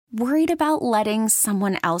Worried about letting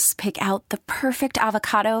someone else pick out the perfect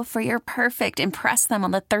avocado for your perfect impress them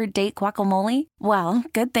on the third date guacamole? Well,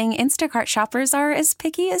 good thing Instacart shoppers are as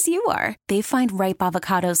picky as you are. They find ripe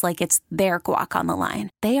avocados like it's their guac on the line.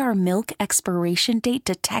 They are milk expiration date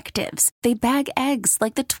detectives. They bag eggs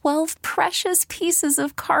like the 12 precious pieces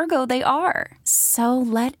of cargo they are. So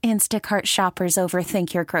let Instacart shoppers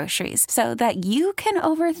overthink your groceries so that you can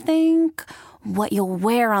overthink what you'll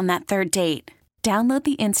wear on that third date. Download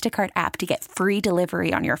the Instacart app to get free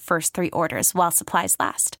delivery on your first 3 orders while supplies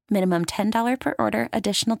last. Minimum $10 per order.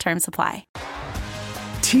 Additional terms apply.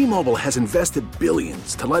 T-Mobile has invested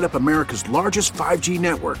billions to light up America's largest 5G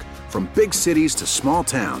network, from big cities to small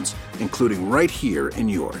towns, including right here in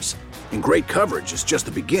yours. And great coverage is just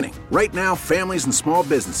the beginning. Right now, families and small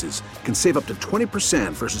businesses can save up to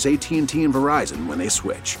 20% versus AT&T and Verizon when they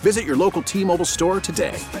switch. Visit your local T-Mobile store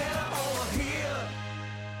today.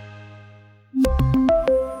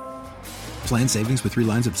 Plan savings with 3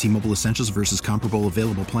 lines of T-Mobile Essentials versus comparable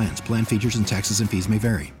available plans. Plan features and taxes and fees may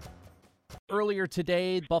vary. Earlier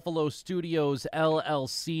today, Buffalo Studios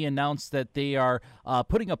LLC announced that they are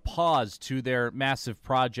putting a pause to their massive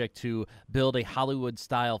project to build a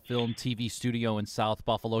Hollywood-style film TV studio in South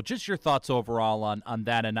Buffalo. Just your thoughts overall on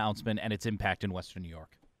that announcement and its impact in Western New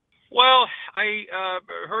York. Well, I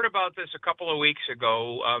heard about this a couple of weeks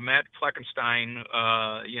ago. Matt Fleckenstein,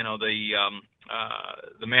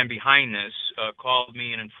 the man behind this, called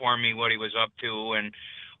me and informed me what he was up to, and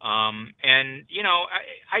I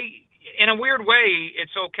in a weird way,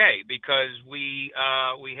 it's okay because we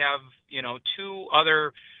have 2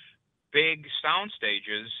 other big sound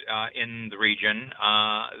stages in the region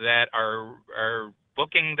that are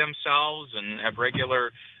booking themselves and have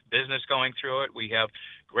regular business going through it. We have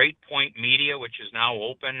Great Point Media, which is now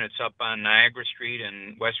open. It's up on Niagara Street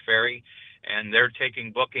in West Ferry, and they're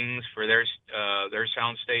taking bookings for their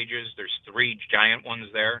sound stages. There's 3 giant ones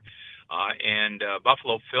there. And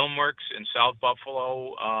Buffalo Filmworks in South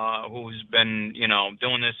Buffalo, who's been,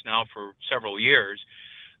 doing this now for several years.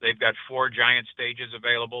 They've got 4 giant stages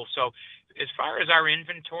available. So as far as our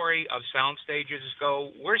inventory of sound stages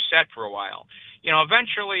go, we're set for a while.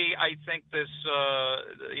 Eventually, I think this,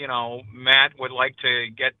 Matt would like to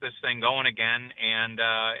get this thing going again,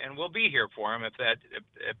 and we'll be here for him if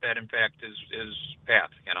that in fact is his path.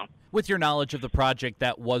 With your knowledge of the project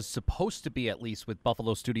that was supposed to be, at least with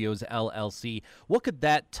Buffalo Studios LLC, what could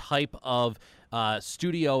that type of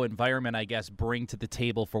studio environment, I guess, bring to the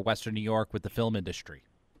table for Western New York with the film industry?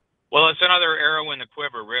 Well, it's another arrow in the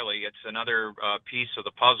quiver, really. It's another piece of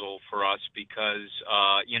the puzzle for us because,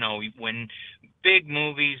 when big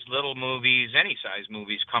movies, little movies, any size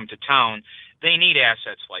movies come to town, they need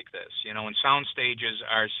assets like this, and sound stages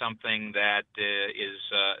are something that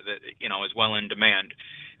is well in demand.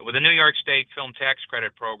 With the New York State Film Tax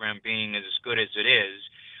Credit Program being as good as it is,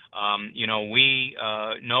 we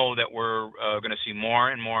know that we're going to see more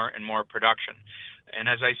and more and more production. And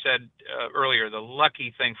as I said earlier, the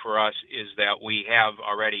lucky thing for us is that we have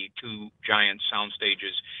already 2 giant sound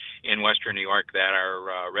stages in Western New York that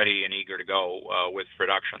are ready and eager to go with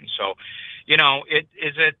production. So,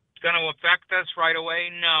 is it going to affect us right away?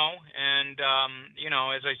 No. And,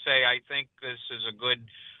 as I say, I think this is a good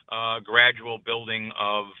gradual building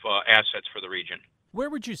of assets for the region. Where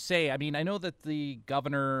would you say, I know that the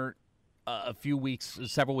governor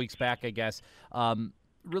several weeks back, I guess,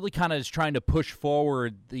 really kind of is trying to push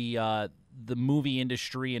forward the movie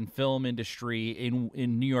industry and film industry in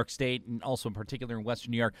New York State, and also in particular in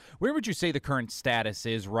Western New York. Where would you say the current status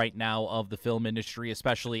is right now of the film industry,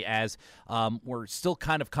 especially as we're still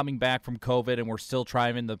kind of coming back from COVID and we're still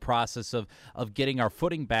trying in the process of getting our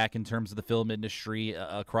footing back in terms of the film industry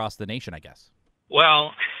across the nation, I guess?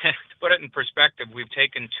 Well, to put it in perspective, we've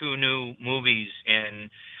taken 2 new movies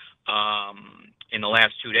in the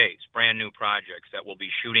last 2 days, brand new projects that we'll be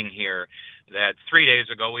shooting here that 3 days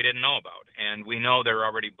ago we didn't know about. And we know they're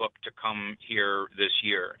already booked to come here this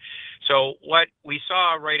year. So what we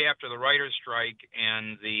saw right after the writer's strike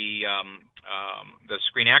and the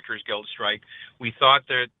Screen Actors Guild strike, we thought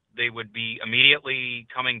that they would be immediately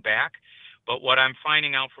coming back. But what I'm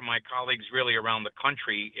finding out from my colleagues really around the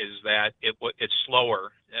country is that it's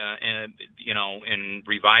slower, in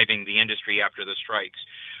reviving the industry after the strikes.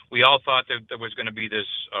 We all thought that there was going to be this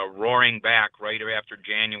roaring back right after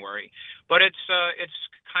January, but it's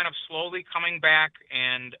kind of slowly coming back,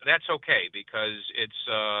 and that's okay because it's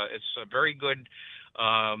a very good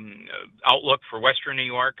outlook for Western New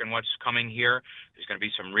York and what's coming here. There's going to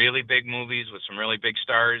be some really big movies with some really big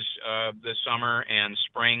stars this summer and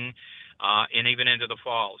spring. and even into the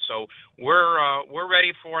fall. So we're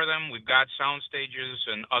ready for them. We've got sound stages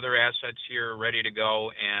and other assets here ready to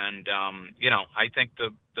go. And I think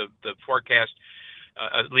the forecast,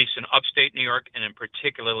 at least in upstate New York and in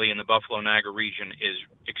particularly in the Buffalo Niagara region, is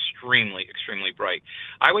extremely, extremely bright.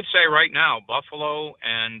 I would say right now, Buffalo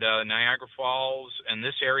and Niagara Falls and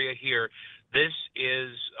this area here, this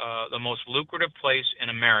is the most lucrative place in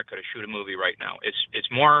America to shoot a movie right now.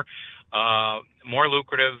 It's more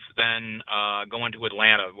lucrative than going to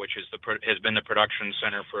Atlanta, which has been the production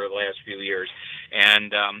center for the last few years,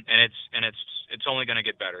 and it's only going to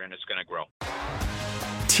get better, and it's going to grow.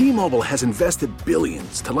 T-Mobile has invested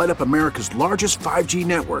billions to light up America's largest 5G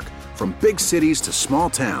network, from big cities to small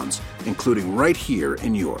towns, including right here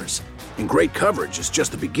in yours. And great coverage is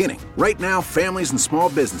just the beginning. Right now, families and small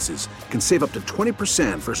businesses can save up to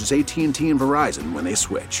 20% versus AT&T and Verizon when they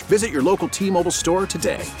switch. Visit your local T-Mobile store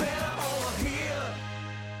today.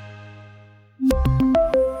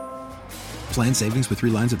 Plan savings with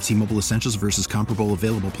 3 lines of T-Mobile Essentials versus comparable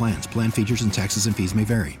available plans. Plan features and taxes and fees may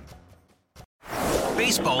vary.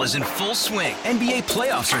 Baseball is in full swing. NBA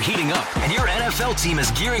playoffs are heating up, and your NFL team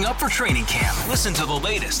is gearing up for training camp. Listen to the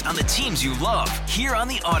latest on the teams you love here on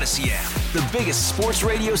the Odyssey app. The biggest sports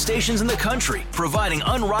radio stations in the country, providing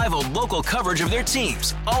unrivaled local coverage of their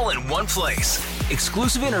teams, all in one place.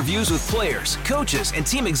 Exclusive interviews with players, coaches, and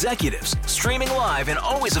team executives, streaming live and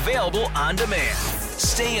always available on demand.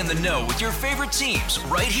 Stay in the know with your favorite teams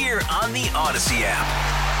right here on the Odyssey app.